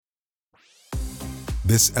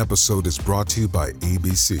This episode is brought to you by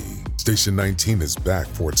ABC. Station 19 is back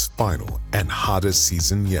for its final and hottest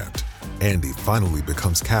season yet. Andy finally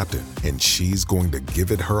becomes captain, and she's going to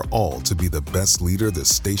give it her all to be the best leader the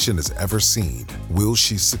station has ever seen. Will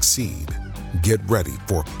she succeed? Get ready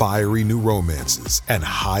for fiery new romances and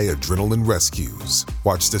high adrenaline rescues.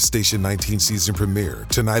 Watch the Station 19 season premiere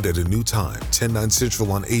tonight at a new time, 10/9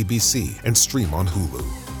 Central on ABC, and stream on Hulu.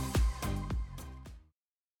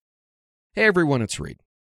 Hey everyone, it's Reed.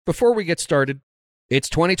 Before we get started, it's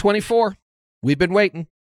 2024. We've been waiting.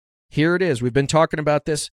 Here it is. We've been talking about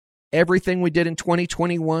this. Everything we did in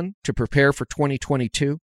 2021 to prepare for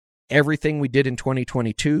 2022. Everything we did in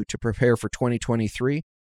 2022 to prepare for 2023.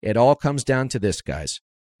 It all comes down to this, guys.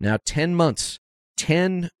 Now 10 months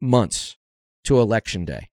to Election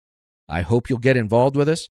Day. I hope you'll get involved with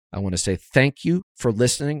us. I want to say thank you for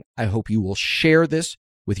listening. I hope you will share this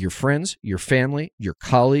with your friends, your family, your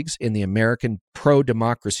colleagues in the American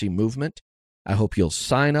pro-democracy movement. I hope you'll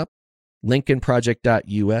sign up,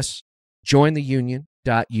 lincolnproject.us, join the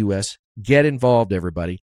union.us, get involved,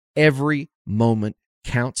 everybody. Every moment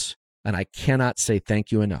counts, and I cannot say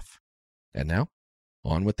thank you enough. And now,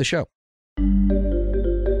 on with the show.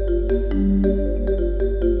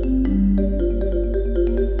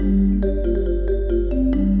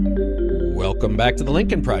 Welcome back to the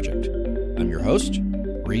Lincoln Project. I'm your host,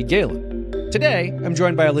 Reed Galen. Today, I'm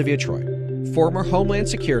joined by Olivia Troye, former Homeland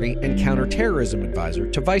Security and Counterterrorism Advisor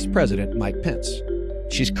to Vice President Mike Pence.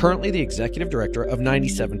 She's currently the Executive Director of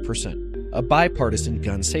 97%, a bipartisan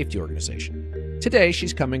gun safety organization. Today,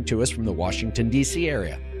 she's coming to us from the Washington, D.C.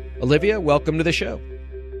 area. Olivia, welcome to the show.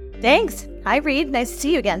 Thanks. Hi, Reed. Nice to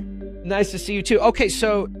see you again. Nice to see you too. Okay,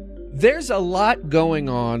 so there's a lot going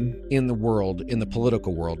on in the world, in the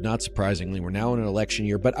political world, not surprisingly. We're now in an election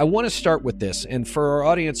year, but I want to start with this. And for our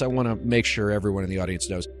audience, I want to make sure everyone in the audience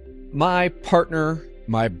knows. My partner,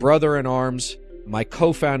 my brother in arms, my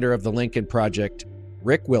co-founder of the Lincoln Project,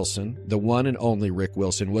 Rick Wilson, the one and only Rick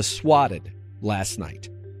Wilson, was swatted last night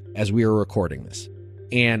as we were recording this.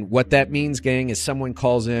 And what that means, gang, is someone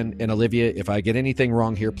calls in, and Olivia, if I get anything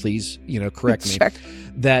wrong here, please, correct me. Sure.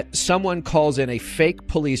 That someone calls in a fake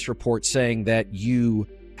police report saying that you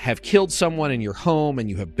have killed someone in your home and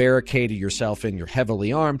you have barricaded yourself in, you're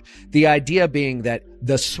heavily armed. The idea being that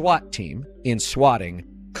the SWAT team in swatting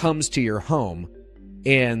comes to your home.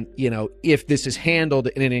 And, if this is handled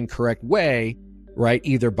in an incorrect way, right,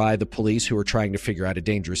 either by the police who are trying to figure out a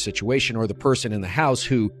dangerous situation or the person in the house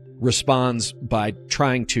who responds by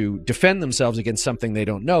trying to defend themselves against something they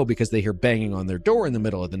don't know because they hear banging on their door in the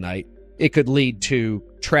middle of the night, it could lead to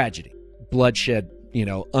tragedy, bloodshed,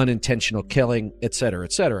 unintentional killing, et cetera,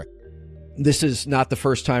 et cetera. This is not the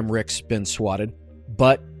first time Rick's been swatted,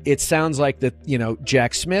 but it sounds like that,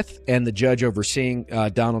 Jack Smith and the judge overseeing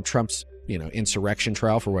Donald Trump's, insurrection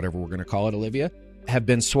trial, for whatever we're going to call it, Olivia, have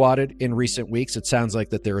been swatted in recent weeks. It sounds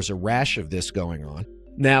like that there is a rash of this going on.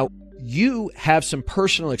 Now, you have some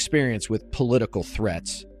personal experience with political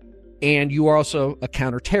threats, and you are also a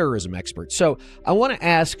counterterrorism expert. So I want to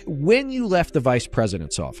ask, when you left the vice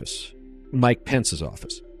president's office, Mike Pence's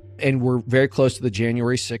office, and we're very close to the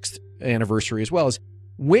January 6th anniversary as well, as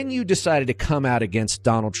when you decided to come out against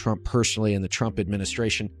Donald Trump personally and the Trump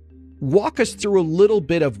administration, walk us through a little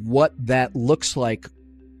bit of what that looks like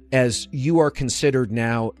as you are considered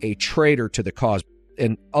now a traitor to the cause.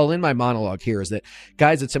 And I'll end my monologue here is that,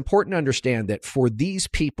 guys, it's important to understand that for these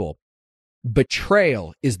people,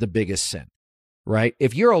 betrayal is the biggest sin, right?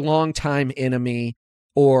 If you're a longtime enemy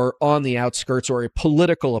or on the outskirts or a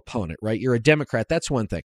political opponent, right? You're a Democrat, that's one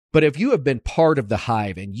thing. But if you have been part of the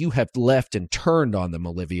hive and you have left and turned on them,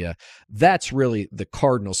 Olivia, that's really the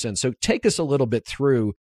cardinal sin. So take us a little bit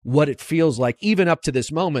through what it feels like, even up to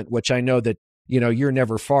this moment, which I know that, you're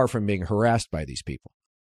never far from being harassed by these people.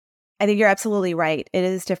 I think you're absolutely right. It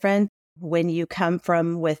is different when you come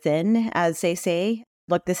from within, as they say.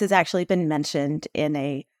 Look, this has actually been mentioned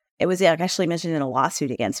it was actually mentioned in a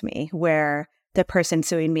lawsuit against me where the person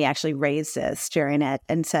suing me actually raised this during it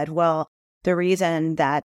and said, well, the reason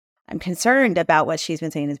that I'm concerned about what she's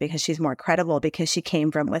been saying is because she's more credible because she came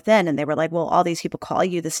from within. And they were like, well, all these people call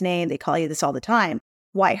you this name. They call you this all the time.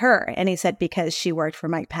 Why her? And he said, because she worked for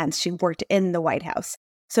Mike Pence. She worked in the White House.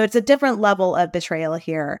 So it's a different level of betrayal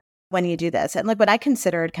here when you do this. And when I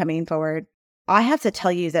considered coming forward, I have to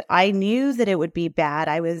tell you that I knew that it would be bad.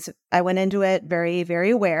 I went into it very, very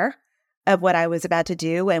aware of what I was about to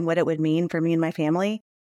do and what it would mean for me and my family.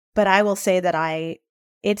 But I will say that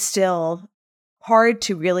it's still hard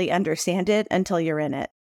to really understand it until you're in it.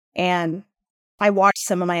 And I watched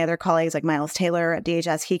some of my other colleagues like Miles Taylor at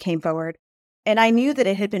DHS, he came forward. And I knew that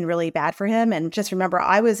it had been really bad for him. And just remember,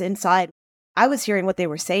 I was inside I was hearing what they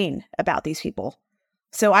were saying about these people.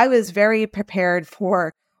 So I was very prepared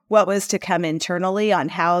for what was to come internally on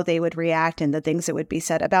how they would react and the things that would be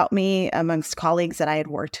said about me amongst colleagues that I had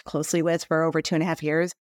worked closely with for over 2.5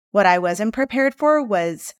 years. What I wasn't prepared for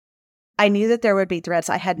was I knew that there would be threats.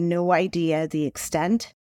 I had no idea the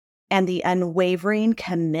extent and the unwavering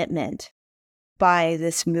commitment by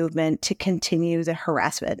this movement to continue the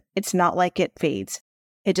harassment. It's not like it fades.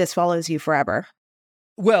 It just follows you forever.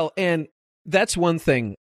 Well, and that's one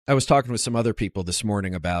thing. I was talking with some other people this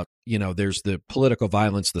morning about, there's the political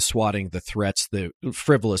violence, the swatting, the threats, the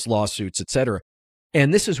frivolous lawsuits, et cetera.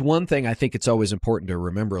 And this is one thing I think it's always important to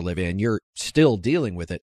remember, Olivia, and you're still dealing with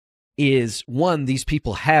it, is one, these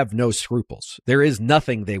people have no scruples. There is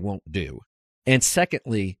nothing they won't do. And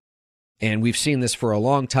secondly, and we've seen this for a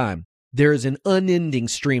long time, there is an unending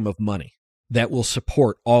stream of money that will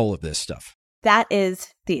support all of this stuff. That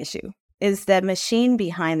is the issue, is the machine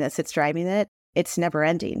behind this that's driving it. It's never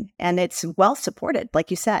ending, and it's well supported, like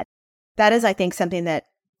you said. That is, I think, something that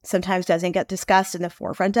sometimes doesn't get discussed in the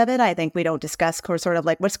forefront of it. I think we don't discuss sort of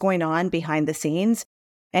like what's going on behind the scenes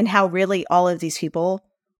and how really all of these people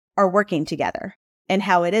are working together and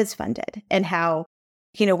how it is funded and how,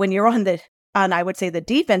 when you're on I would say the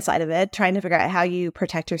defense side of it, trying to figure out how you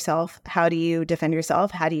protect yourself, how do you defend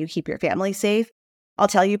yourself, how do you keep your family safe? I'll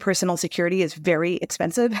tell you, personal security is very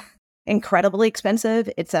expensive, incredibly expensive.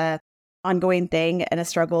 It's a ongoing thing and a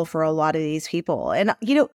struggle for a lot of these people. And,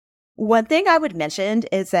 one thing I would mention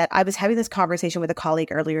is that I was having this conversation with a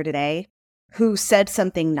colleague earlier today who said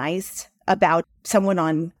something nice about someone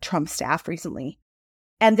on Trump's staff recently.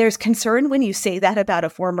 And there's concern when you say that about a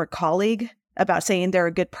former colleague, about saying they're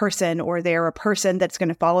a good person or they're a person that's going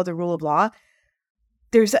to follow the rule of law.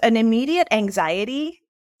 There's an immediate anxiety,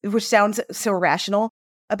 which sounds so rational,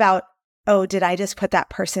 about, oh, did I just put that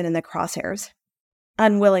person in the crosshairs?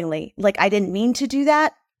 Unwillingly. Like, I didn't mean to do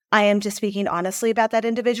that. I am just speaking honestly about that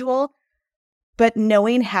individual. But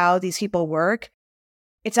knowing how these people work,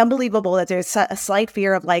 it's unbelievable that there's a slight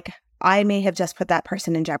fear of like, I may have just put that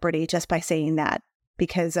person in jeopardy just by saying that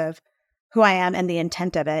because of who I am and the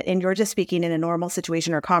intent of it. And you're just speaking in a normal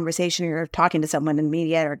situation or conversation, or you're talking to someone in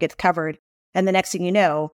media or gets covered. And the next thing you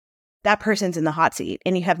know, that person's in the hot seat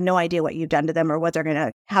and you have no idea what you've done to them or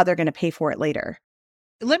how they're going to pay for it later.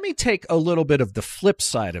 Let me take a little bit of the flip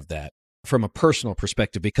side of that from a personal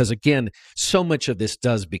perspective, because again, so much of this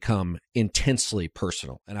does become intensely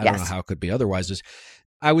personal. And I don't know how it could be otherwise.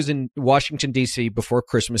 I was in Washington, D.C. before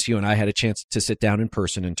Christmas. You and I had a chance to sit down in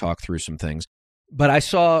person and talk through some things. But I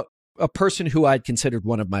saw a person who I'd considered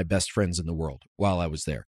one of my best friends in the world while I was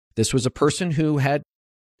there. This was a person who had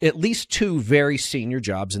at least 2 very senior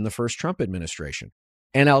jobs in the first Trump administration.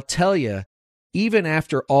 And I'll tell you, even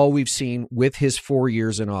after all we've seen with his 4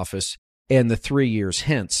 years in office and the 3 years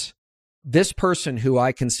hence, this person who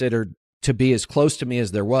I considered to be as close to me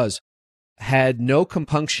as there was had no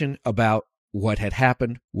compunction about what had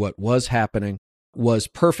happened, what was happening, was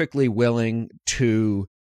perfectly willing to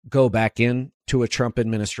go back in to a Trump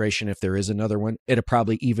administration if there is another one at a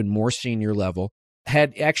probably even more senior level,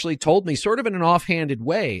 had actually told me sort of in an offhanded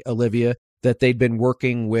way, Olivia, that they'd been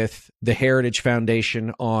working with the Heritage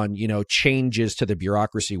Foundation on, changes to the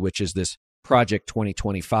bureaucracy, which is this Project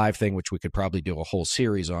 2025 thing, which we could probably do a whole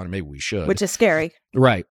series on. Maybe we should. Which is scary.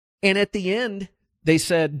 Right. And at the end, they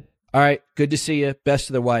said, all right, good to see you. Best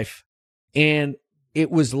to the wife. And it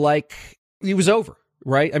was like it was over,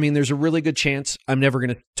 right? I mean, there's a really good chance I'm never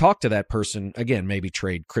going to talk to that person again, maybe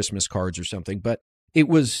trade Christmas cards or something. But it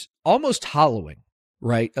was almost hollowing,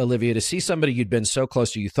 right, Olivia, to see somebody you'd been so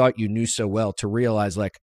close to, you thought you knew so well, to realize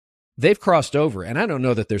like they've crossed over. And I don't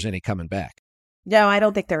know that there's any coming back. No, I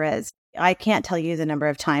don't think there is. I can't tell you the number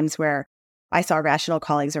of times where I saw rational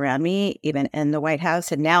colleagues around me, even in the White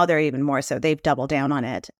House, and now they're even more so. They've doubled down on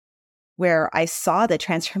it, where I saw the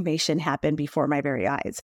transformation happen before my very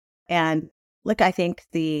eyes. And look, I think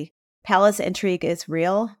the palace intrigue is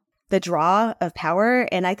real, the draw of power.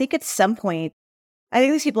 And I think at some point, I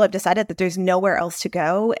think these people have decided that there's nowhere else to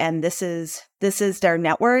go. And this is their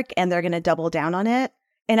network and they're going to double down on it.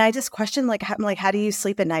 And I just question, how do you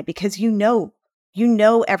sleep at night? Because you know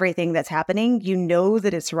everything that's happening. You know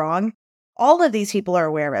that it's wrong. All of these people are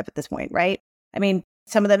aware of it at this point, right? I mean,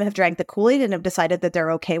 some of them have drank the Kool-Aid and have decided that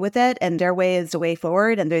they're okay with it and their way is the way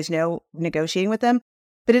forward and there's no negotiating with them.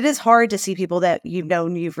 But it is hard to see people that you've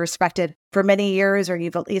known, you've respected for many years, or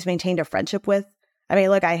you've at least maintained a friendship with. I mean,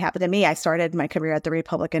 look, it happened to me. I started my career at the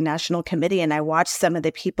Republican National Committee and I watched some of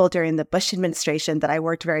the people during the Bush administration that I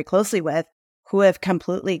worked very closely with who have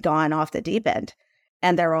completely gone off the deep end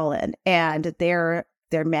and they're all in and they're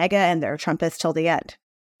MAGA and they're Trumpists till the end.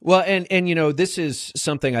 Well, and this is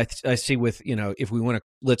something I see with, if we want to,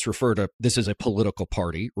 let's refer to this as a political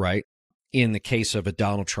party, right? In the case of a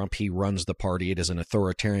Donald Trump, he runs the party. It is an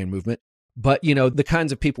authoritarian movement. But, the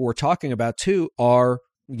kinds of people we're talking about, too, are,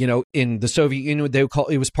 in the Soviet Union, they would call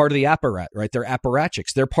it was part of the apparat, right? They're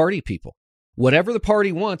apparatchiks. They're party people. Whatever the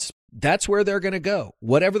party wants, that's where they're going to go.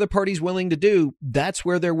 Whatever the party's willing to do, that's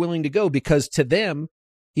where they're willing to go, because to them,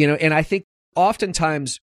 and I think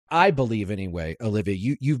oftentimes, I believe anyway,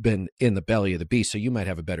 Olivia, you've been in the belly of the beast, so you might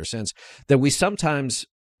have a better sense, that we sometimes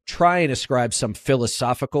try and ascribe some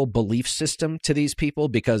philosophical belief system to these people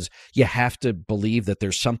because you have to believe that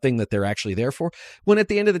there's something that they're actually there for. When at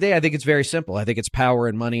the end of the day, I think it's very simple. I think it's power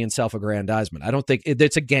and money and self-aggrandizement. I don't think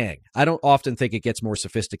it's a gang. I don't often think it gets more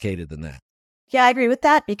sophisticated than that. Yeah, I agree with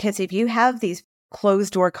that, because if you have these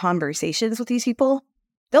closed door conversations with these people,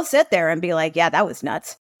 they'll sit there and be like, yeah, that was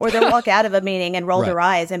nuts. Or they'll walk out of a meeting and roll Right. their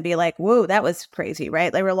eyes and be like, whoa, that was crazy,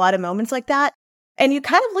 right? There were a lot of moments like that. And you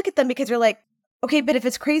kind of look at them because you're like, okay, but if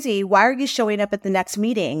it's crazy, why are you showing up at the next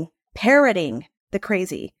meeting parroting the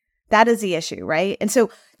crazy? That is the issue, right? And so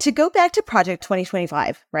to go back to Project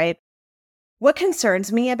 2025, right? What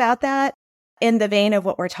concerns me about that, in the vein of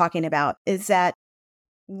what we're talking about, is that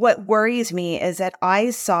what worries me is that I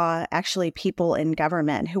saw actually people in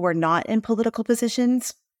government who are not in political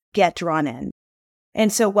positions get drawn in.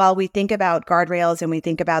 And so while we think about guardrails and we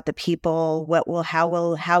think about the people, how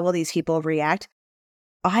will these people react?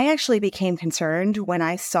 I actually became concerned when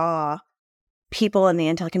I saw people in the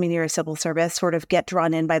intel community or civil service sort of get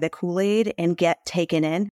drawn in by the Kool-Aid and get taken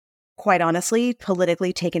in, quite honestly,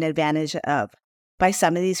 politically taken advantage of by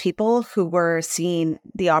some of these people who were seeing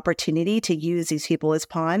the opportunity to use these people as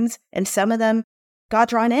pawns. And some of them got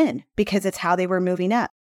drawn in because it's how they were moving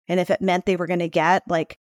up. And if it meant they were going to get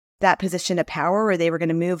like that position of power, or they were going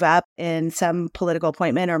to move up in some political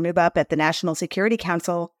appointment or move up at the National Security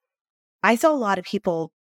Council, I saw a lot of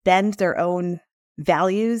people bend their own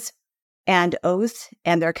values and oath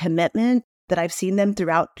and their commitment that I've seen them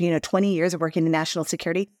throughout, 20 years of working in national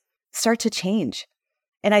security start to change.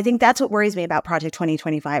 And I think that's what worries me about Project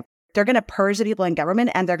 2025. They're going to purge the people in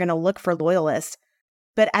government and they're going to look for loyalists.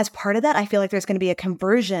 But as part of that, I feel like there's going to be a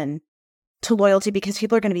conversion to loyalty because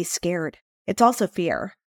people are going to be scared. It's also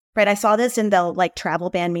fear, right? I saw this in the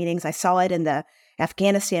travel ban meetings. I saw it in the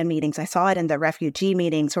Afghanistan meetings. I saw it in the refugee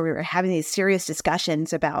meetings where we were having these serious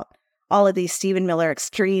discussions about all of these Stephen Miller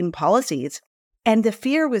extreme policies. And the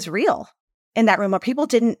fear was real in that room where people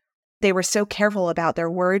they were so careful about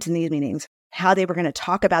their words in these meetings, how they were going to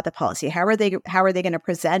talk about the policy. How are they going to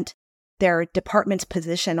present their department's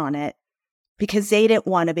position on it? Because they didn't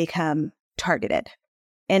want to become targeted.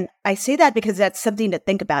 And I say that because that's something to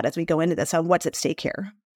think about as we go into this on what's at stake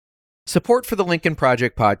here. Support for the Lincoln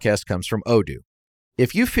Project podcast comes from Odoo.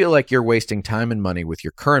 If you feel like you're wasting time and money with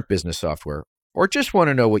your current business software, or just want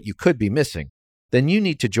to know what you could be missing, then you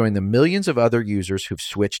need to join the millions of other users who've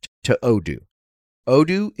switched to Odoo.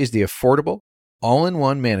 Odoo is the affordable,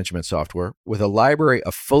 all-in-one management software with a library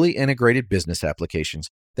of fully integrated business applications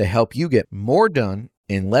that help you get more done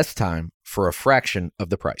in less time for a fraction of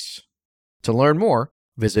the price. To learn more,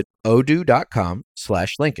 visit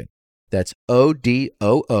odoo.com/Lincoln. That's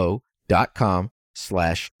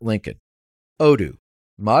odoo.com/Lincoln. Odoo,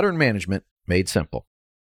 modern management made simple.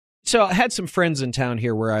 So I had some friends in town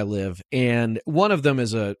here where I live, and one of them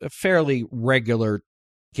is a fairly regular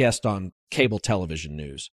guest on cable television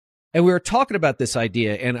news. And we were talking about this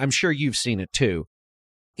idea, and I'm sure you've seen it too,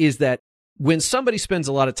 is that when somebody spends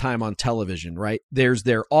a lot of time on television, right, there's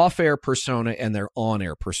their off-air persona and their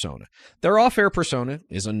on-air persona. Their off-air persona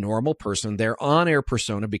is a normal person. Their on-air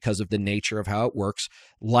persona, because of the nature of how it works,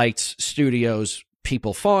 lights, studios,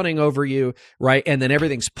 people fawning over you, right, and then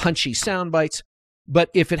everything's punchy sound bites. But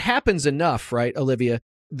if it happens enough, right, Olivia,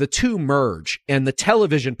 the two merge and the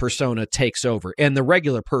television persona takes over and the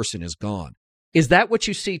regular person is gone. Is that what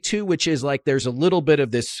you see too, which is like there's a little bit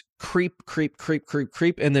of this creep,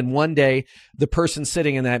 and then one day the person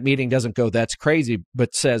sitting in that meeting doesn't go, that's crazy,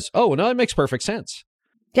 but says, oh, no, it makes perfect sense.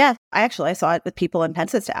 Yeah, I saw it with people in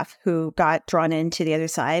Pence's staff who got drawn into the other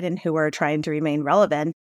side and who were trying to remain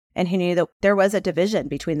relevant and who knew that there was a division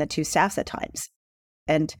between the two staffs at times.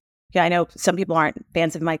 And yeah, I know some people aren't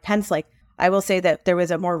fans of Mike Pence. Like, I will say that there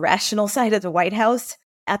was a more rational side of the White House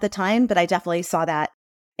at the time, but I definitely saw that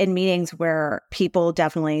in meetings where people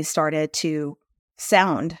definitely started to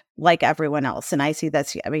sound like everyone else. And I see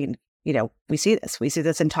this, we see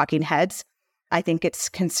this in talking heads. I think it's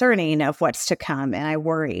concerning of what's to come. And I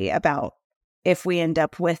worry about if we end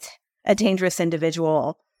up with a dangerous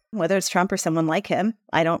individual, whether it's Trump or someone like him.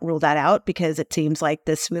 I don't rule that out because it seems like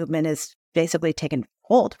this movement is basically taken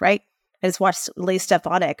hold, right? I just watched Lee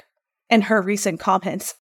Stefanik and her recent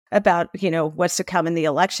comments about, what's to come in the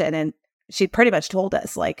election. And she pretty much told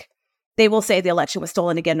us, like, they will say the election was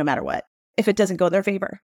stolen again, no matter what, if it doesn't go in their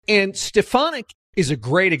favor. And Stefanik is a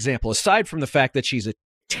great example, aside from the fact that she's a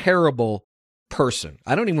terrible person.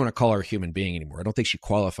 I don't even want to call her a human being anymore. I don't think she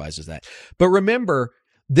qualifies as that. But remember,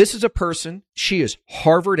 this is a person, she is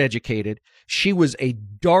Harvard educated. She was a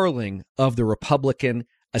darling of the Republican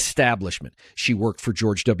establishment. She worked for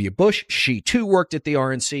George W. Bush. She too worked at the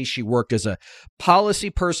RNC. She worked as a policy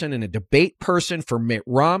person and a debate person for Mitt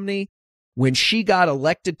Romney. When she got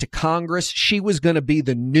elected to Congress, she was going to be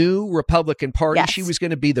the new Republican Party. Yes. She was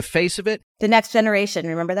going to be the face of it. The next generation,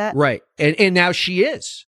 remember that? Right. And now she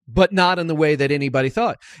is, but not in the way that anybody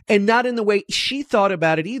thought. And not in the way she thought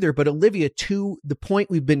about it either. But Olivia, to the point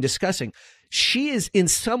we've been discussing, she is in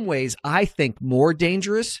some ways, I think, more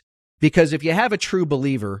dangerous because if you have a true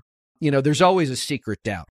believer, there's always a secret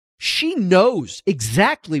doubt. She knows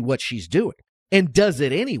exactly what she's doing and does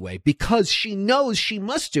it anyway because she knows she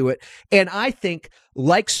must do it. And I think,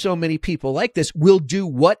 like so many people like this, will do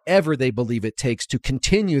whatever they believe it takes to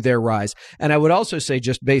continue their rise. And I would also say,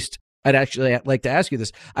 just based, I'd actually like to ask you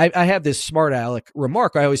this. I have this smart aleck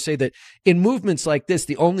remark. I always say that in movements like this,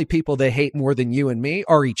 the only people they hate more than you and me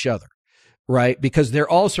are each other, right? Because they're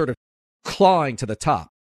all sort of clawing to the top.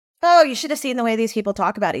 Oh, you should have seen the way these people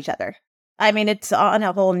talk about each other. I mean, it's on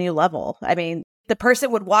a whole new level. I mean, the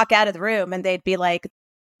person would walk out of the room and they'd be like,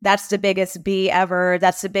 that's the biggest B ever.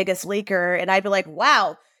 That's the biggest leaker. And I'd be like,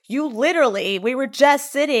 wow, we were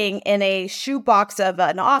just sitting in a shoebox of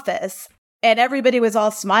an office and everybody was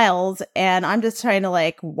all smiles. And I'm just trying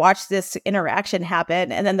to watch this interaction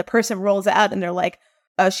happen. And then the person rolls out and they're like,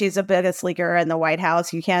 oh, she's the biggest leaker in the White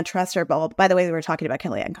House. You can't trust her. But by the way, we were talking about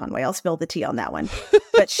Kellyanne Conway. I'll spill the tea on that one.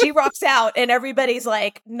 But she rocks out and everybody's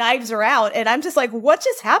like, knives her out. And I'm just like, what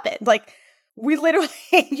just happened? We literally,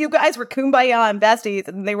 you guys were kumbaya and besties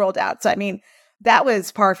and they rolled out. So, I mean, that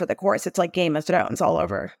was par for the course. It's like Game of Thrones all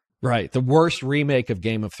over. Right. The worst remake of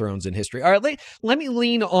Game of Thrones in history. All right. Let me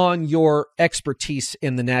lean on your expertise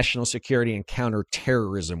in the national security and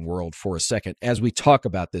counterterrorism world for a second as we talk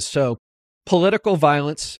about this. So political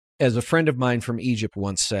violence, as a friend of mine from Egypt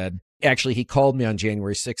once said, actually, he called me on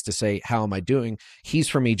January 6th to say, how am I doing? He's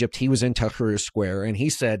from Egypt. He was in Tahrir Square. And he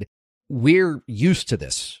said, we're used to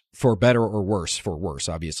this, for better or worse, for worse,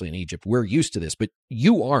 obviously, in Egypt. We're used to this, but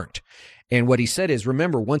you aren't. And what he said is,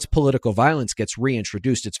 remember, once political violence gets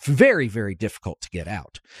reintroduced, it's very, very difficult to get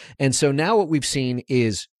out. And so now what we've seen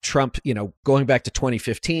is Trump, going back to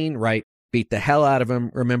 2015, right, beat the hell out of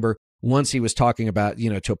him. Remember, once he was talking about,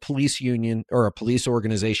 to a police union or a police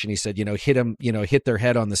organization, he said, hit him, hit their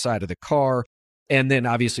head on the side of the car. And then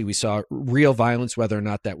obviously we saw real violence, whether or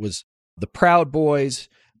not that was the Proud Boys,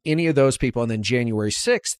 any of those people. And then January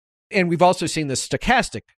 6th. And we've also seen the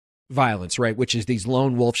stochastic violence, right, which is these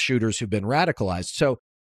lone wolf shooters who've been radicalized. So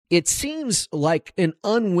it seems like an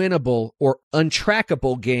unwinnable or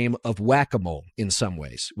untrackable game of whack-a-mole in some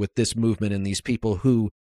ways with this movement and these people who,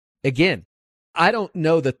 again, I don't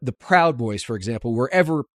know that the Proud Boys, for example,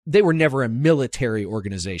 they were never a military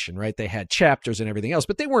organization, right? They had chapters and everything else,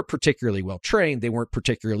 but they weren't particularly well trained. They weren't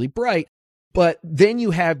particularly bright. But then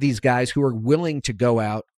you have these guys who are willing to go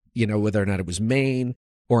out, whether or not it was Maine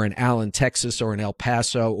or in Allen, Texas, or in El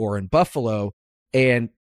Paso or in Buffalo, and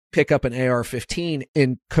pick up an AR-15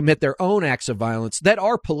 and commit their own acts of violence that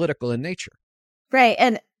are political in nature. Right.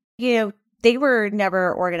 And, they were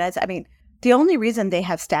never organized. I mean, the only reason they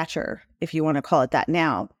have stature, if you want to call it that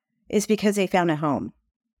now, is because they found a home.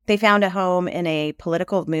 They found a home in a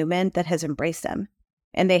political movement that has embraced them.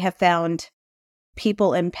 And they have found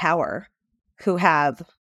people in power who have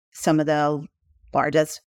some of the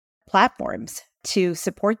largest platforms to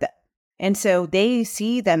support them. And so they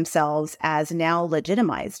see themselves as now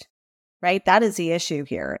legitimized, right? That is the issue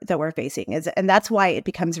here that we're facing. And that's why it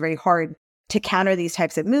becomes very hard to counter these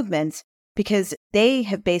types of movements, because they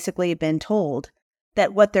have basically been told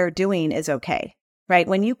that what they're doing is okay, right?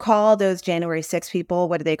 When you call those January 6 people,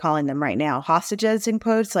 what are they calling them right now? Hostages, in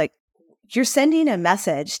quotes? You're sending a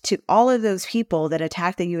message to all of those people that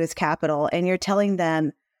attacked the U.S. Capitol, and you're telling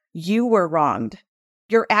them you were wronged.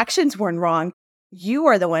 Your actions weren't wrong. You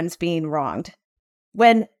are the ones being wronged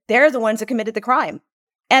when they're the ones that committed the crime.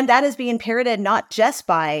 And that is being parroted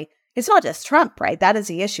it's not just Trump, right? That is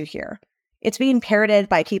the issue here. It's being parroted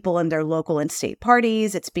by people in their local and state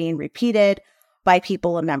parties. It's being repeated by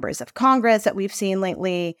people and members of Congress that we've seen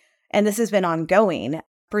lately. And this has been ongoing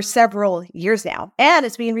for several years now. And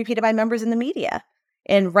it's being repeated by members in the media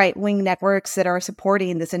and right-wing networks that are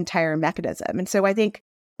supporting this entire mechanism. And so I think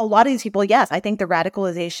a lot of these people, yes, I think the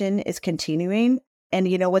radicalization is continuing. And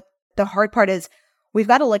you know what the hard part is we've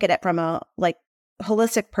got to look at it from a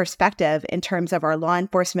holistic perspective in terms of our law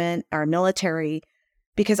enforcement, our military,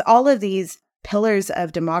 because all of these pillars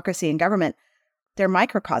of democracy and government, they're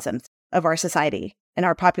microcosms of our society and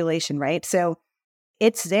our population, right? So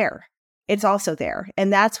it's there. It's also there.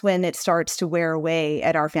 And that's when it starts to wear away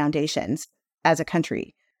at our foundations as a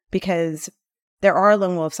country, because there are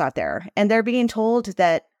lone wolves out there and they're being told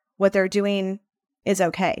that what they're doing is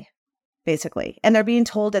okay, basically. And they're being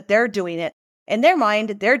told that they're doing it in their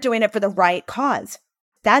mind, they're doing it for the right cause.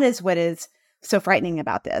 That is what is so frightening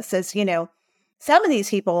about this is, some of these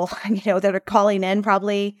people, that are calling in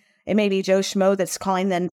probably, it may be Joe Schmo that's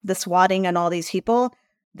calling in the swatting and all these people.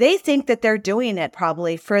 They think that they're doing it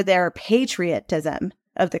probably for their patriotism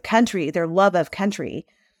of the country, their love of country,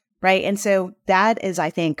 right? And so that is,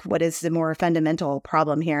 I think, what is the more fundamental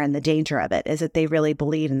problem here and the danger of it is that they really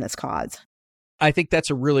believe in this cause. I think that's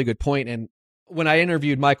a really good point. And when I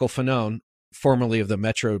interviewed Michael Fanone, formerly of the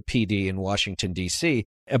Metro PD in Washington, D.C.,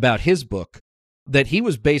 about his book, that he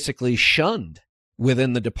was basically shunned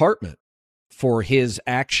within the department for his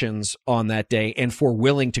actions on that day and for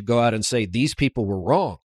willing to go out and say these people were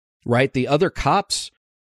wrong, right? The other cops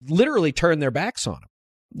literally turned their backs on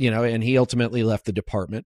him, and he ultimately left the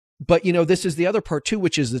department. But, this is the other part too,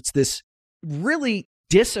 which is it's this really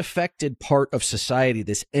disaffected part of society,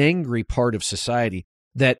 this angry part of society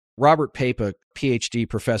that Robert Pape, a PhD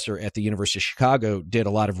professor at the University of Chicago, did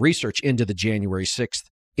a lot of research into the January 6th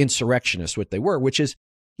insurrectionists, what they were, which is,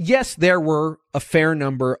 yes, there were a fair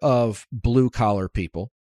number of blue-collar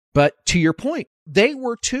people, but to your point, they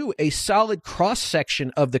were too a solid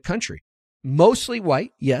cross-section of the country. Mostly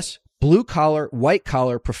white, yes, blue-collar,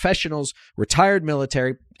 white-collar, professionals, retired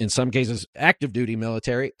military, in some cases active-duty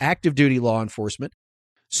military, active-duty law enforcement.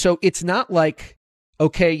 So it's not like,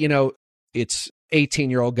 okay, it's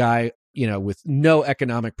 18-year-old guy, with no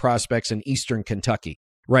economic prospects in Eastern Kentucky,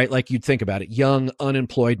 right? Like you'd think about it, young,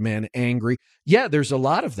 unemployed men, angry. Yeah, there's a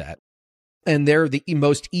lot of that. And they're the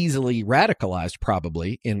most easily radicalized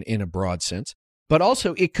probably in a broad sense, but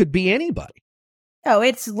also it could be anybody. Oh,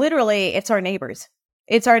 it's our neighbors.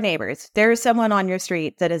 It's our neighbors. There's someone on your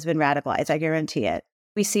street that has been radicalized. I guarantee it.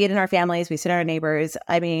 We see it in our families. We see it in our neighbors.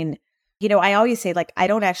 I mean, I always say I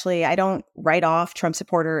don't write off Trump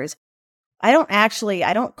supporters. I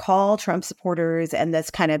don't call Trump supporters and this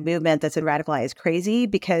kind of movement that's been radicalized crazy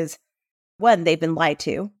because, one, they've been lied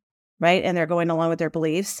to, right? And they're going along with their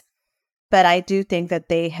beliefs. But I do think that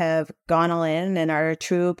they have gone all in and are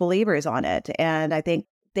true believers on it. And I think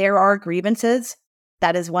there are grievances.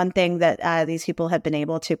 That is one thing that these people have been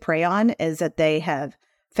able to prey on is that they have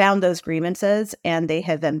found those grievances and they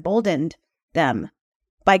have emboldened them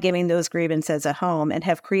by giving those grievances a home and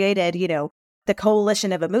have created, the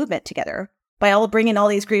coalition of a movement together by all bringing all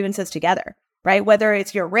these grievances together, right? Whether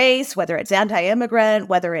it's your race, whether it's anti-immigrant,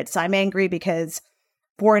 whether it's I'm angry because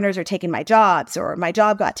foreigners are taking my jobs or my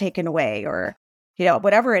job got taken away or,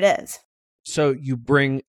 whatever it is. So you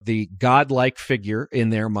bring the godlike figure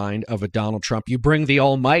in their mind of a Donald Trump. You bring the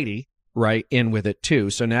almighty, right, in with it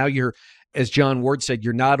too. So now you're, as John Ward said,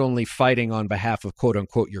 you're not only fighting on behalf of quote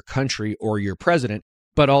unquote your country or your president,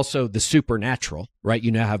 but also the supernatural, right?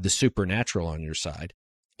 You now have the supernatural on your side.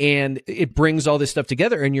 And it brings all this stuff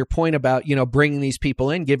together. And your point about, bringing these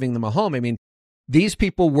people in, giving them a home. I mean, these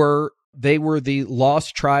people were the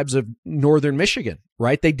lost tribes of northern Michigan,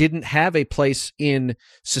 right? They didn't have a place in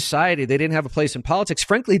society. They didn't have a place in politics.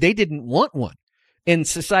 Frankly, they didn't want one. And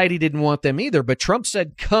society didn't want them either. But Trump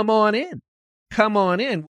said, come on in. Come on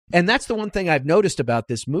in. And that's the one thing I've noticed about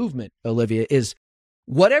this movement, Olivia, is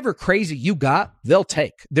whatever crazy you got, they'll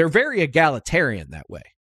take. They're very egalitarian that way.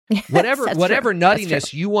 Whatever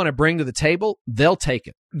nuttiness you want to bring to the table, they'll take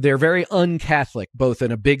it. They're very un-Catholic, both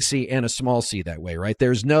in a big C and a small c that way, right?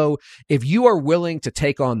 There's no, if you are willing to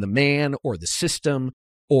take on the man or the system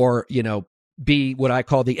or, be what I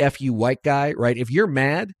call the FU white guy, right? If you're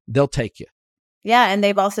mad, they'll take you. Yeah. And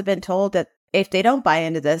they've also been told that if they don't buy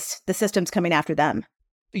into this, the system's coming after them.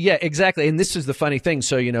 Yeah, exactly. And this is the funny thing.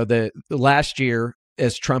 So, the last year,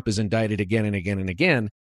 as Trump is indicted again and again and again,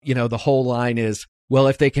 the whole line is, well,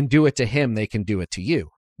 if they can do it to him, they can do it to you.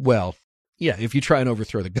 Well, yeah, if you try and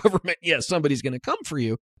overthrow the government, somebody's going to come for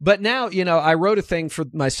you. But now, I wrote a thing for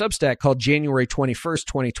my Substack called January 21st,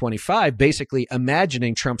 2025, basically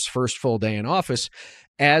imagining Trump's first full day in office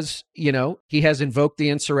as, he has invoked the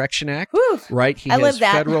Insurrection Act, right? He has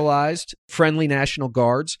federalized friendly National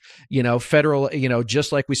Guards, federal,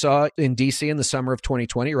 just like we saw in D.C. in the summer of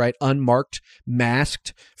 2020, right? Unmarked,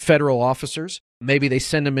 masked federal officers. Maybe they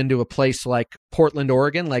send them into a place like Portland,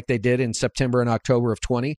 Oregon, like they did in September and October of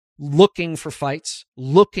 20, looking for fights,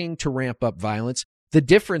 looking to ramp up violence. The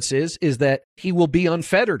difference is that he will be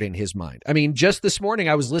unfettered in his mind. I mean, just this morning,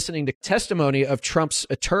 I was listening to testimony of Trump's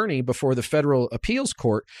attorney before the federal appeals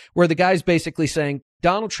court, where the guy's basically saying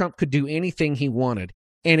Donald Trump could do anything he wanted.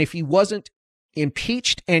 And if he wasn't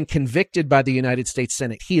impeached and convicted by the United States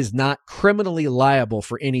Senate, he is not criminally liable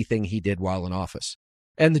for anything he did while in office.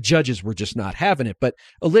 And the judges were just not having it. But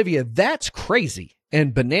Olivia, that's crazy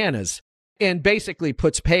and bananas, and basically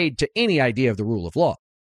puts paid to any idea of the rule of law.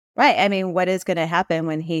 Right. I mean, what is going to happen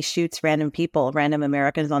when he shoots random people, random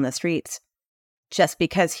Americans on the streets, just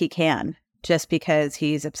because he can, just because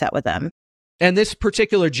he's upset with them? And this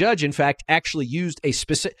particular judge, in fact, actually used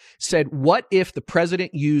said, what if the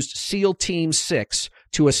president used SEAL Team 6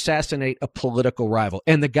 to assassinate a political rival?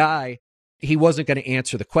 And the guy, he wasn't going to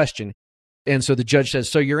answer the question. And so the judge says,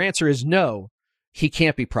 so your answer is no, he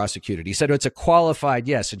can't be prosecuted. He said, it's a qualified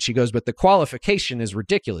yes. And she goes, but the qualification is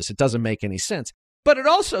ridiculous. It doesn't make any sense. But it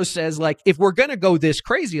also says, like, if we're going to go this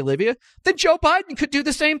crazy, Olivia, then Joe Biden could do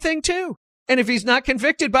the same thing, too. And if he's not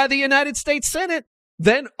convicted by the United States Senate,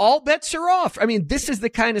 then all bets are off. I mean, this is the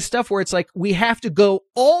kind of stuff where it's like we have to go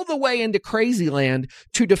all the way into crazy land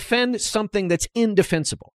to defend something that's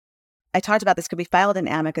indefensible. I talked about this. Could we filed an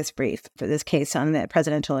amicus brief for this case on the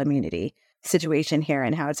presidential immunity situation here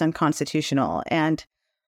and how it's unconstitutional. And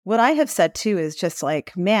what I have said, too, is just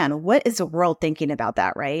like, man, what is the world thinking about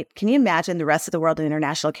that, right? Can you imagine the rest of the world, the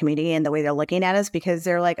international community, and the way they're looking at us? Because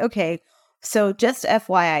they're like, okay, so just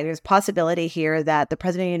FYI, there's a possibility here that the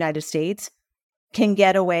president of the United States can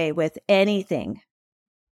get away with anything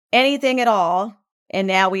at all. And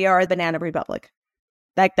now we are a banana republic.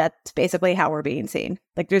 Like, that's basically how we're being seen.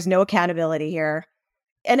 Like, there's no accountability here.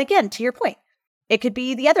 And again, to your point, it could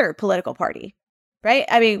be the other political party, right?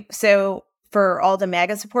 I mean, so for all the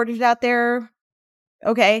MAGA supporters out there,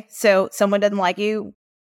 okay, so someone doesn't like you.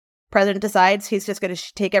 President decides he's just going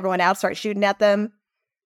to take everyone out, start shooting at them.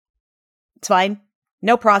 It's fine.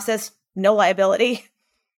 No process, no liability,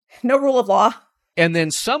 no rule of law. And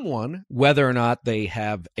then someone, whether or not they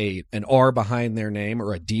have an R behind their name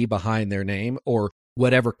or a D behind their name, or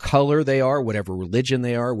whatever color they are, whatever religion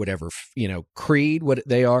they are, whatever, creed, what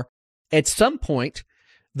they are, at some point,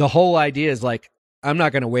 the whole idea is like, I'm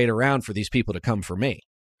not going to wait around for these people to come for me.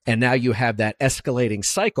 And now you have that escalating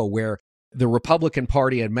cycle where the Republican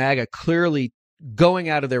Party and MAGA clearly going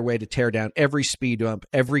out of their way to tear down every speed bump,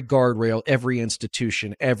 every guardrail, every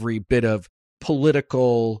institution, every bit of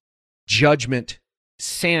political judgment,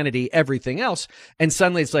 sanity, everything else. And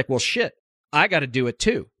suddenly it's like, well, shit, I got to do it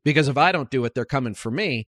too. Because if I don't do it, they're coming for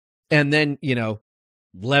me. And then,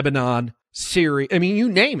 Lebanon, Syria, I mean, you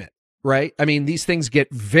name it, right? I mean, these things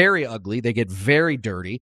get very ugly. They get very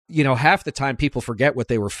dirty. Half the time people forget what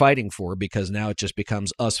they were fighting for because now it just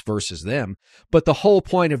becomes us versus them. But the whole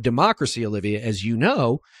point of democracy, Olivia, as you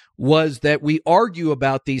know, was that we argue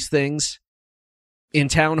about these things in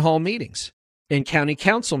town hall meetings, in county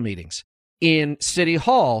council meetings, in city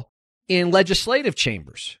hall, in legislative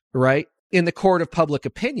chambers, right? In the court of public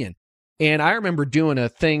opinion. And I remember doing a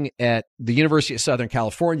thing at the University of Southern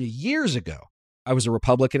California years ago. I was a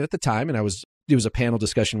Republican at the time, and it was a panel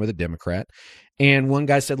discussion with a Democrat. And one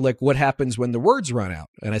guy said, like, what happens when the words run out?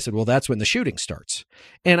 And I said, well, that's when the shooting starts.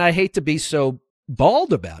 And I hate to be so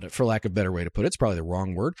bald about it, for lack of a better way to put it. It's probably the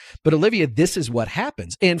wrong word. But Olivia, this is what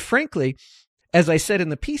happens. And frankly, as I said in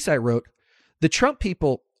the piece I wrote, the Trump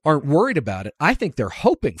people aren't worried about it. I think they're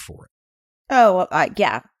hoping for it. Oh,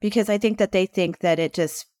 yeah, because I think that they think that it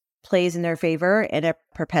just plays in their favor and it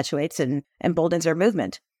perpetuates and emboldens their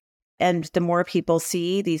movement. And the more people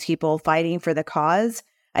see these people fighting for the cause,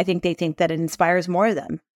 I think they think that it inspires more of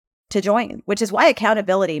them to join, which is why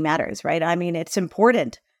accountability matters, right? I mean, it's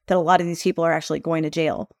important that a lot of these people are actually going to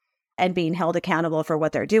jail and being held accountable for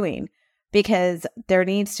what they're doing, because there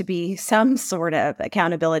needs to be some sort of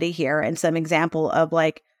accountability here and some example of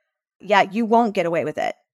like, yeah, you won't get away with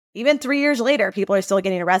it. Even 3 years later, people are still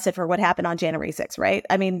getting arrested for what happened on January 6th, right?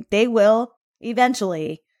 I mean, they will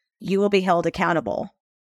eventually, you will be held accountable.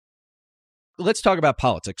 Let's talk about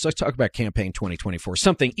politics. Let's talk about campaign 2024,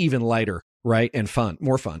 something even lighter, right? And fun,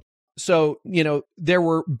 more fun. So, there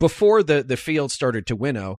were, before the field started to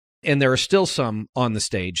winnow, and there are still some on the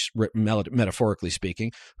stage, metaphorically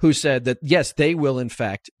speaking, who said that, yes, they will, in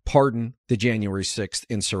fact, pardon the January 6th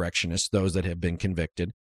insurrectionists, those that have been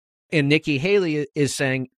convicted. And Nikki Haley is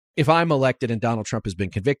saying, if I'm elected and Donald Trump has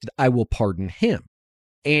been convicted, I will pardon him.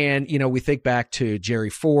 And, we think back to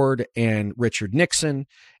Jerry Ford and Richard Nixon,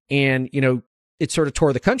 and, it sort of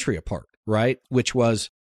tore the country apart, right? Which was,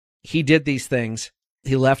 he did these things,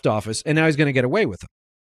 he left office, and now he's going to get away with them.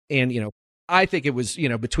 And, I think it was,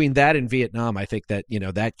 between that and Vietnam, I think that,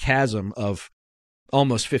 that chasm of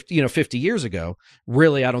almost 50 years ago,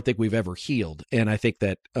 really, I don't think we've ever healed. And I think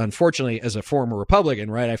that, unfortunately, as a former Republican,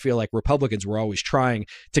 right, I feel like Republicans were always trying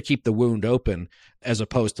to keep the wound open as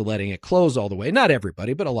opposed to letting it close all the way. Not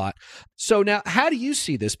everybody, but a lot. So now, how do you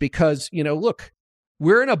see this? Because, look,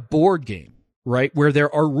 we're in a board game, right, where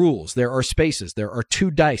there are rules, there are spaces, there are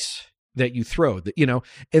 2 dice that you throw,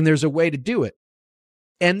 and there's a way to do it.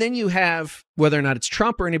 And then you have, whether or not it's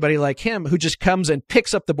Trump or anybody like him, who just comes and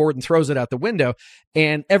picks up the board and throws it out the window,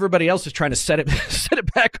 and everybody else is trying to set it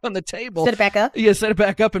back on the table. Set it back up? Yeah, set it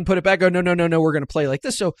back up and put it back. Oh, no, we're going to play like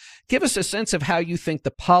this. So give us a sense of how you think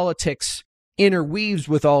the politics interweaves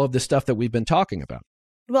with all of the stuff that we've been talking about.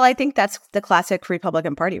 Well, I think that's the classic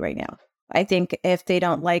Republican Party right now. I think if they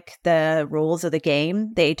don't like the rules of the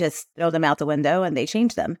game, they just throw them out the window and they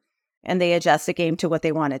change them, and they adjust the game to what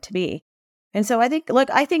they want it to be. And so I think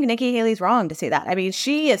Nikki Haley's wrong to say that. I mean,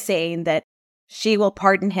 she is saying that she will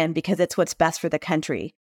pardon him because it's what's best for the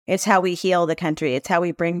country. It's how we heal the country. It's how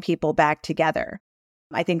we bring people back together.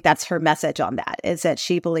 I think that's her message on that, is that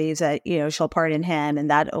she believes that, she'll pardon him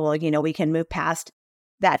and that, we can move past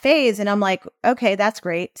that phase. And I'm like, okay, that's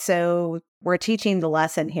great. So we're teaching the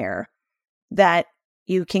lesson here that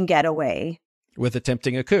you can get away with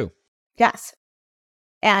attempting a coup. Yes.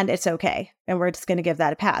 And it's okay. And we're just going to give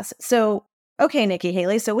that a pass. So, okay, Nikki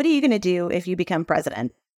Haley, so what are you going to do if you become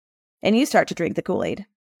president and you start to drink the Kool-Aid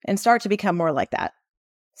and start to become more like that?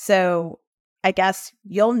 So I guess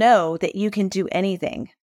you'll know that you can do anything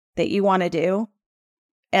that you want to do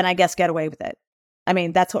and I guess get away with it. I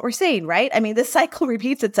mean, that's what we're saying, right? I mean, this cycle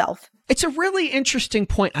repeats itself. It's a really interesting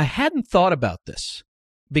point. I hadn't thought about this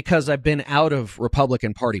because I've been out of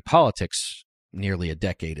Republican Party politics nearly a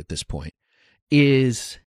decade at this point,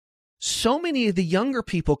 is so many of the younger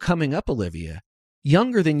people coming up, Olivia,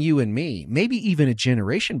 younger than you and me, maybe even a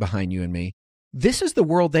generation behind you and me, this is the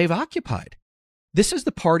world they've occupied. This is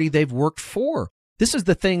the party they've worked for. This is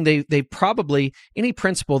the thing they probably, any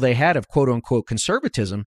principle they had of quote unquote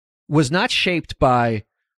conservatism was not shaped by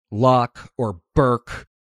Locke or Burke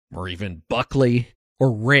or even Buckley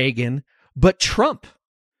or Reagan, but Trump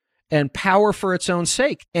and power for its own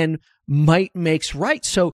sake and might makes right.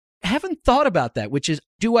 So I haven't thought about that, which is,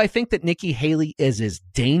 do I think that Nikki Haley is as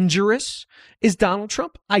dangerous as Donald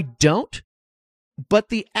Trump? I don't. But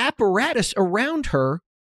the apparatus around her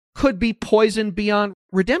could be poisoned beyond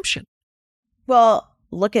redemption. Well,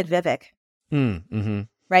 look at Vivek. Mm-hmm.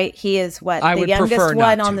 Right? He is the youngest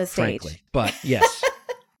one on the stage. Frankly, but yes.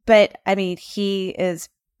 But I mean, he is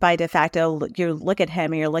by de facto, you look at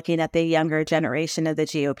him and you're looking at the younger generation of the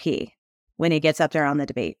GOP when he gets up there on the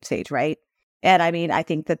debate stage, right? And I mean, I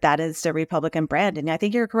think that is the Republican brand. And I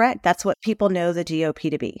think you're correct. That's what people know the GOP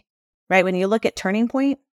to be, right? When you look at Turning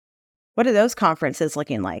Point, what are those conferences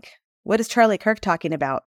looking like? What is Charlie Kirk talking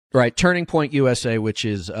about? Right. Turning Point USA, which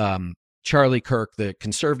is Charlie Kirk, the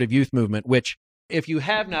conservative youth movement, which if you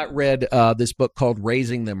have not read this book called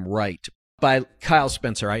Raising Them Right by Kyle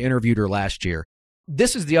Spencer, I interviewed her last year.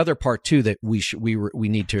 This is the other part, too, that we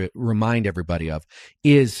need to remind everybody of,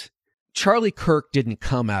 is Charlie Kirk didn't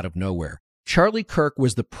come out of nowhere. Charlie Kirk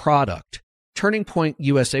was the product. Turning Point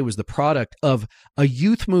USA was the product of a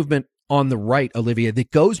youth movement on the right, Olivia,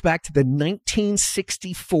 that goes back to the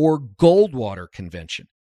 1964 Goldwater Convention.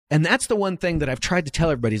 And that's the one thing that I've tried to tell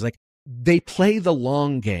everybody is like, they play the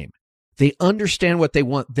long game. They understand what they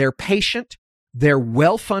want. They're patient. They're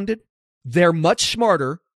well-funded. They're much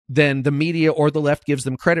smarter than the media or the left gives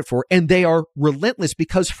them credit for. And they are relentless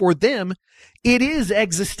because for them, it is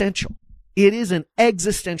existential. It is an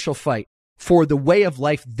existential fight for the way of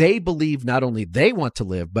life they believe not only they want to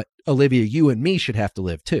live, but Olivia, you and me should have to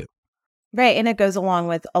live too. Right. And it goes along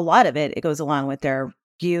with a lot of it. It goes along with their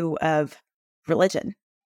view of religion,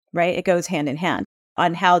 right? It goes hand in hand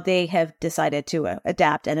on how they have decided to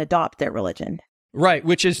adapt and adopt their religion. Right.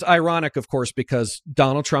 Which is ironic, of course, because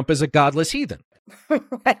Donald Trump is a godless heathen.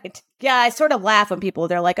 Right. Yeah. I sort of laugh when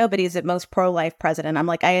they're like, oh, but he's the most pro-life president. I'm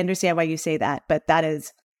like, I understand why you say that, but that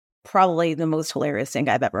is probably the most hilarious thing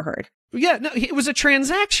I've ever heard. Yeah. No, it was a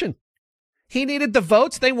transaction. He needed the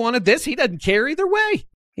votes. They wanted this. He doesn't care either way.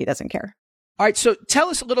 He doesn't care. All right. So tell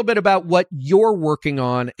us a little bit about what you're working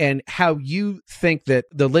on and how you think that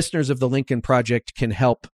the listeners of the Lincoln Project can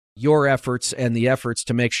help your efforts and the efforts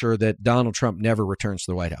to make sure that Donald Trump never returns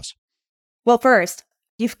to the White House. Well, first,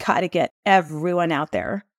 you've got to get everyone out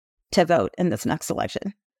there to vote in this next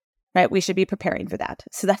election, right? We should be preparing for that.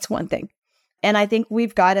 So that's one thing. And I think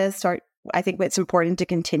we've got to start, I think it's important to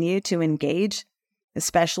continue to engage,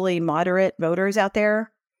 especially moderate voters out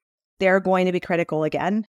there. They're going to be critical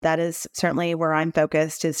again. That is certainly where I'm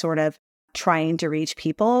focused, is sort of trying to reach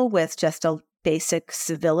people with just a basic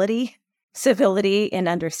civility civility and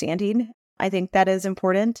understanding. I think that is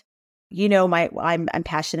important. I'm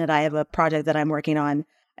passionate. I have a project that I'm working on,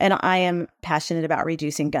 and I am passionate about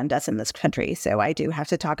reducing gun deaths in this country. So I do have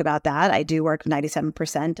to talk about that. I do work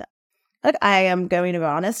 97%. Look, I am going to be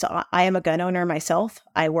honest. I am a gun owner myself.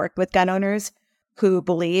 I work with gun owners who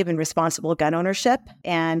believe in responsible gun ownership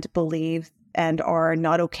and believe and are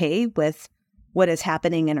not okay with what is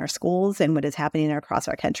happening in our schools and what is happening across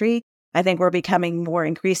our country. I think we're becoming more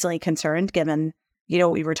increasingly concerned given,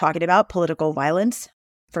 what we were talking about, political violence.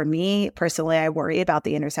 For me, personally, I worry about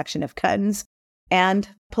the intersection of guns and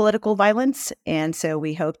political violence. And so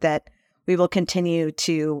we hope that we will continue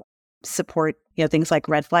to support, things like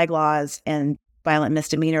red flag laws and violent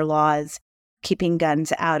misdemeanor laws, keeping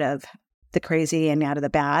guns out of the crazy and out of the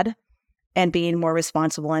bad, and being more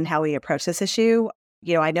responsible in how we approach this issue.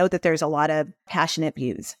 I know that there's a lot of passionate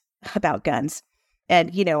views about guns. And,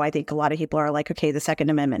 I think a lot of people are like, okay, the Second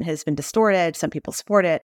Amendment has been distorted. Some people support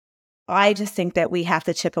it. I just think that we have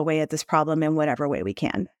to chip away at this problem in whatever way we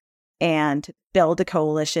can and build a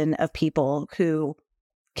coalition of people who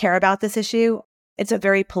care about this issue. It's a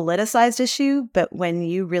very politicized issue, but when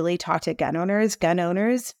you really talk to gun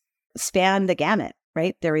owners span the gamut,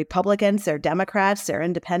 right? They're Republicans, they're Democrats, they're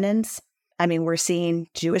independents. I mean, we're seeing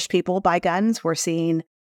Jewish people buy guns. We're seeing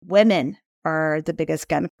women are the biggest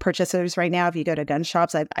gun purchasers right now. If you go to gun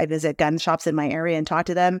shops, I visit gun shops in my area and talk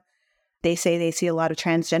to them. They say they see a lot of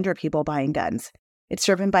transgender people buying guns. It's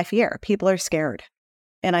driven by fear. People are scared.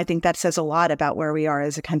 And I think that says a lot about where we are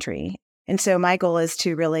as a country. And so my goal is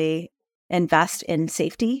to really invest in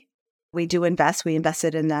safety. We do invest. We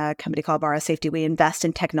invested in a company called Barra Safety. We invest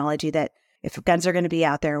in technology that if guns are going to be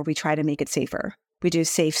out there, we try to make it safer. We do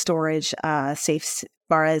safe storage.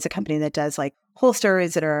 Barra is a company that does like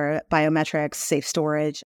holsters that are biometrics, safe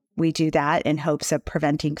storage. We do that in hopes of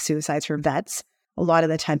preventing suicides from vets. A lot of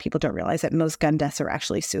the time, people don't realize that most gun deaths are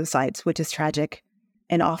actually suicides, which is tragic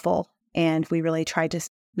and awful. And we really try to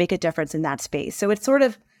make a difference in that space. So it's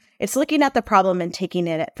looking at the problem and taking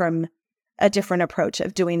it from a different approach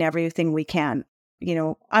of doing everything we can.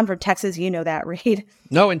 I'm from Texas. You know that, Reed.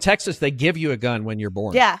 No, in Texas, they give you a gun when you're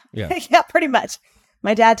born. Yeah. Yeah, pretty much.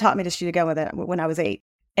 My dad taught me to shoot a gun with it when I was 8.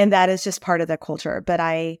 And that is just part of the culture. But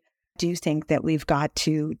I do think that we've got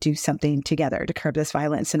to do something together to curb this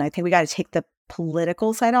violence. And I think we got to take the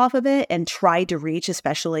political side off of it and try to reach,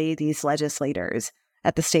 especially these legislators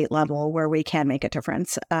at the state level where we can make a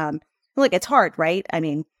difference. Look, it's hard, right? I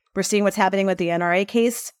mean, we're seeing what's happening with the NRA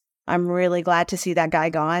case. I'm really glad to see that guy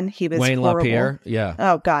gone. He was Wayne horrible. LaPierre. Yeah.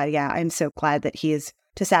 Oh, God. Yeah. I'm so glad that he is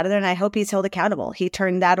just out of there. And I hope he's held accountable. He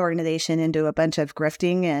turned that organization into a bunch of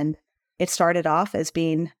grifting, and it started off as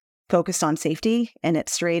being focused on safety, and it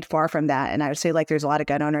strayed far from that. And I would say there's a lot of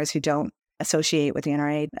gun owners who don't associate with the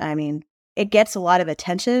NRA. I mean, it gets a lot of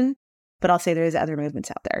attention, but I'll say there's other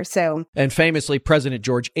movements out there. So, and famously, President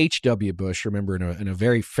George H.W. Bush, remember in a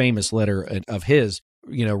very famous letter of his,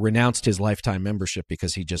 renounced his lifetime membership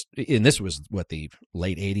because he just, and this was the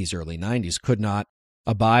late 80s, early 90s, could not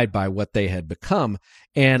abide by what they had become.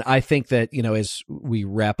 And I think that, as we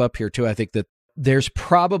wrap up here too, I think that there's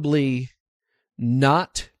probably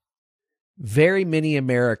not very many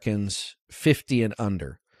Americans 50 and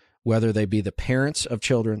under, whether they be the parents of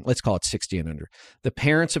children, let's call it 60 and under, the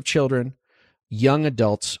parents of children, young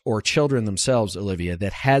adults, or children themselves, Olivia,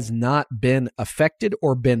 that has not been affected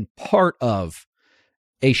or been part of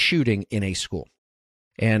a shooting in a school.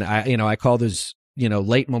 And I call those,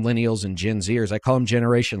 late millennials and Gen Zers, I call them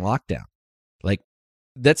Generation Lockdown.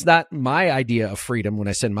 That's not my idea of freedom when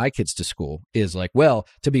I send my kids to school, is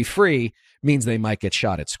to be free means they might get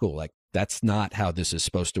shot at school. That's not how this is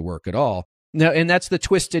supposed to work at all. Now, and that's the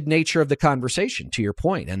twisted nature of the conversation, to your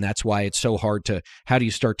point. And that's why it's so hard how do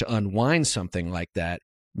you start to unwind something like that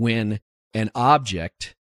when an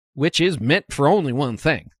object, which is meant for only one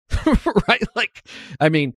thing, right?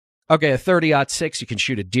 Okay, a 30-06, you can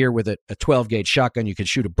shoot a deer with it. A 12-gauge shotgun, you can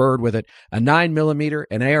shoot a bird with it. A 9mm,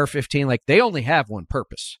 an AR-15, they only have one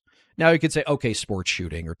purpose. Now you could say, okay, sports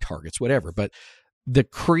shooting or targets, whatever. But the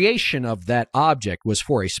creation of that object was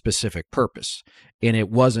for a specific purpose, and it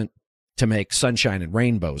wasn't to make sunshine and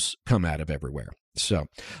rainbows come out of everywhere. So,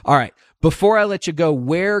 all right, before I let you go,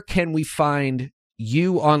 where can we find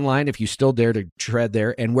you online, if you still dare to tread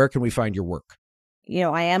there, and where can we find your work?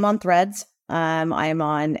 I am on Threads. I'm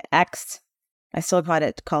on X. I still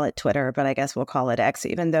call it Twitter, but I guess we'll call it X,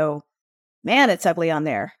 even though, man, it's ugly on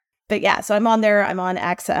there. But yeah, so I'm on there. I'm on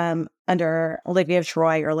X under Olivia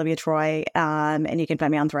Troye or Olivia Troye, and you can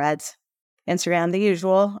find me on Threads. Instagram, the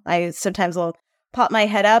usual. I sometimes will pop my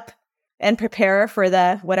head up and prepare for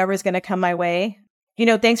whatever's going to come my way.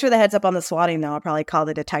 Thanks for the heads up on the swatting, though. I'll probably call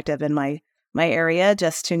the detective in my area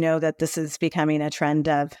just to know that this is becoming a trend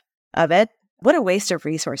of it. What a waste of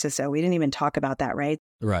resources, though. We didn't even talk about that, right?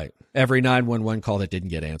 Right. Every 911 call that didn't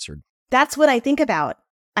get answered. That's what I think about.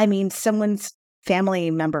 I mean, someone's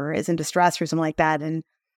family member is in distress or something like that, and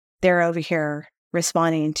they're over here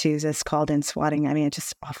responding to this called-in swatting. I mean, it's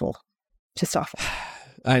just awful. Just awful.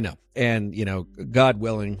 I know. And, God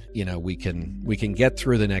willing, we can get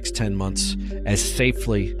through the next 10 months as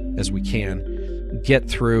safely as we can, get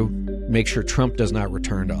through, make sure Trump does not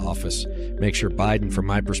return to office, make sure Biden, from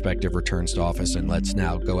my perspective, returns to office, and let's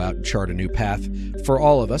now go out and chart a new path for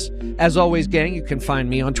all of us. As always, gang, you can find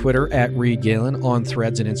me on Twitter at Reed Galen, on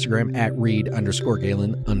Threads and Instagram at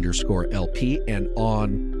Reed_Galen_LP, and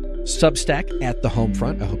on Substack at The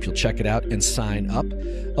Homefront. I hope you'll check it out and sign up.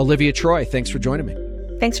 Olivia Troye, thanks for joining me.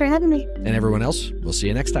 Thanks for having me. And everyone else, we'll see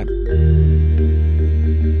you next time.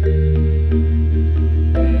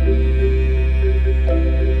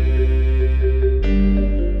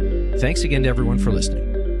 Thanks again to everyone for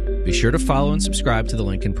listening. Be sure to follow and subscribe to The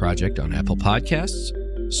Lincoln Project on Apple Podcasts,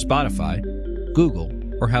 Spotify, Google,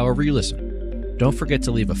 or however you listen. Don't forget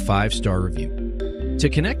to leave a 5-star review. To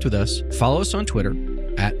connect with us, follow us on Twitter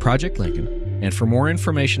at Project Lincoln, and for more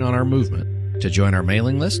information on our movement, to join our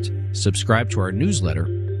mailing list, subscribe to our newsletter,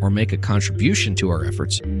 or make a contribution to our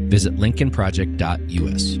efforts, visit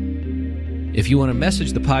lincolnproject.us. If you want to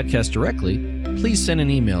message the podcast directly, please send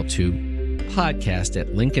an email to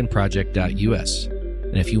podcast@lincolnproject.us.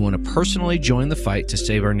 And if you want to personally join the fight to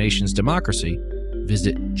save our nation's democracy,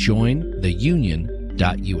 visit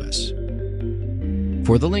jointheunion.us.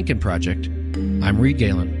 For The Lincoln Project, I'm Reed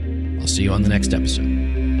Galen. I'll see you on the next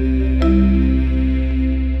episode.